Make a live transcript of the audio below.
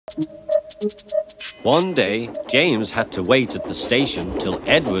One day, James had to wait at the station till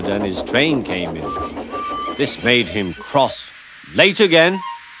Edward and his train came in. This made him cross. Late again?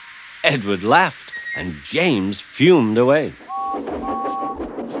 Edward laughed, and James fumed away.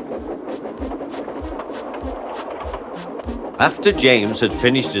 After James had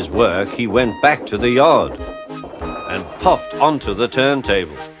finished his work, he went back to the yard and puffed onto the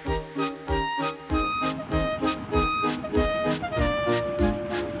turntable.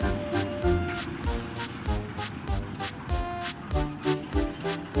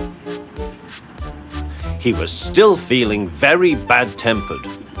 He was still feeling very bad-tempered.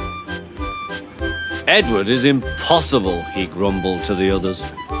 Edward is impossible, he grumbled to the others.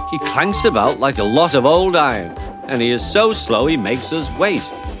 He clanks about like a lot of old iron, and he is so slow he makes us wait.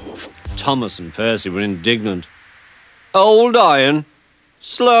 Thomas and Percy were indignant. Old iron?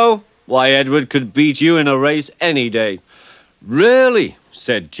 Slow? Why, Edward could beat you in a race any day. Really,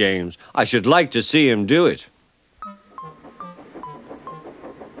 said James, I should like to see him do it.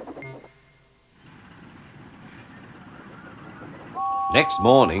 Next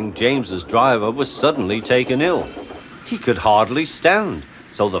morning, James's driver was suddenly taken ill. He could hardly stand,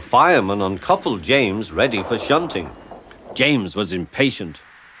 so the fireman uncoupled James ready for shunting. James was impatient.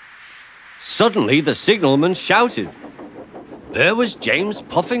 Suddenly, the signalman shouted. There was James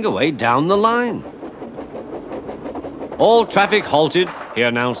puffing away down the line. All traffic halted, he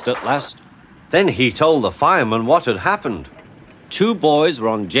announced at last. Then he told the fireman what had happened. 2 boys were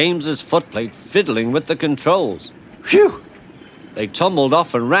on James's footplate fiddling with the controls. Phew! They tumbled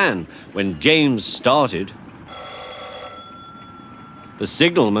off and ran when James started. The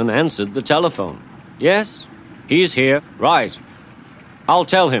signalman answered the telephone. Yes, he's here. Right. I'll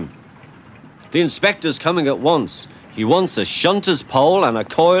tell him. The inspector's coming at once. He wants a shunter's pole and a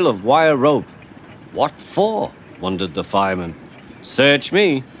coil of wire rope. What for? Wondered the fireman. Search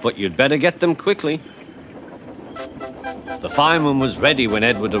me, but you'd better get them quickly. The fireman was ready when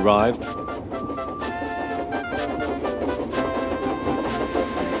Edward arrived.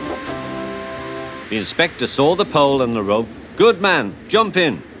 The inspector saw the pole and the rope. Good man, jump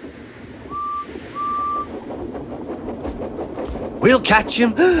in. We'll catch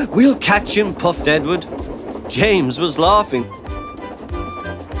him, puffed Edward. James was laughing.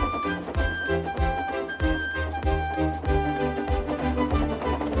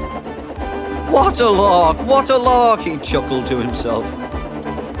 What a lark, he chuckled to himself.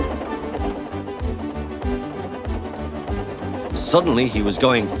 Suddenly he was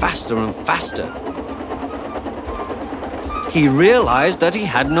going faster and faster. He realized that he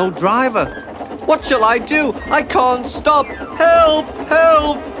had no driver. What shall I do? I can't stop. Help!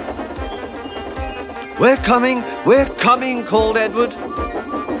 Help! We're coming, called Edward.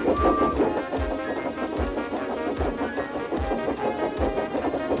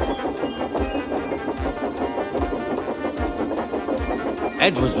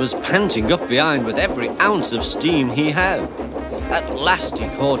 Edward was panting up behind with every ounce of steam he had. At last he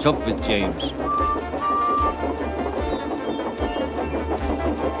caught up with James.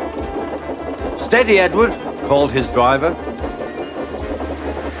 Steady, Edward, called his driver.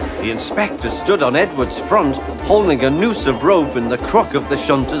 The inspector stood on Edward's front, holding a noose of rope in the crook of the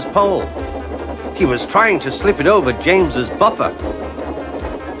shunter's pole. He was trying to slip it over James's buffer.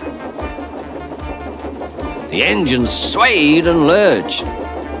 The engine swayed and lurched.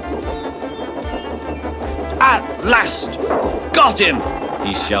 At last! Got him!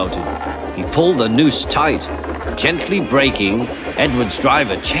 He shouted. He pulled the noose tight. Gently braking, Edward's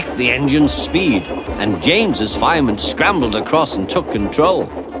driver checked the engine's speed, and James's fireman scrambled across and took control.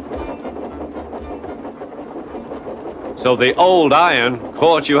 So the old iron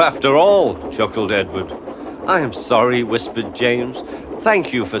caught you after all, chuckled Edward. I am sorry, whispered James.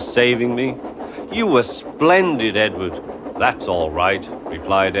 Thank you for saving me. You were splendid, Edward. That's all right,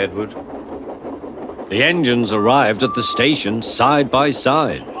 replied Edward. The engines arrived at the station side by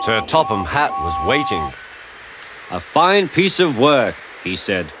side. Sir Topham Hatt was waiting. A fine piece of work, he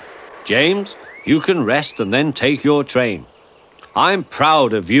said. James, you can rest and then take your train. I'm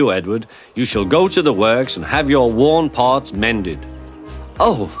proud of you, Edward. You shall go to the works and have your worn parts mended.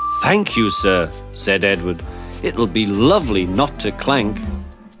 Oh, thank you, sir, said Edward. It'll be lovely not to clank.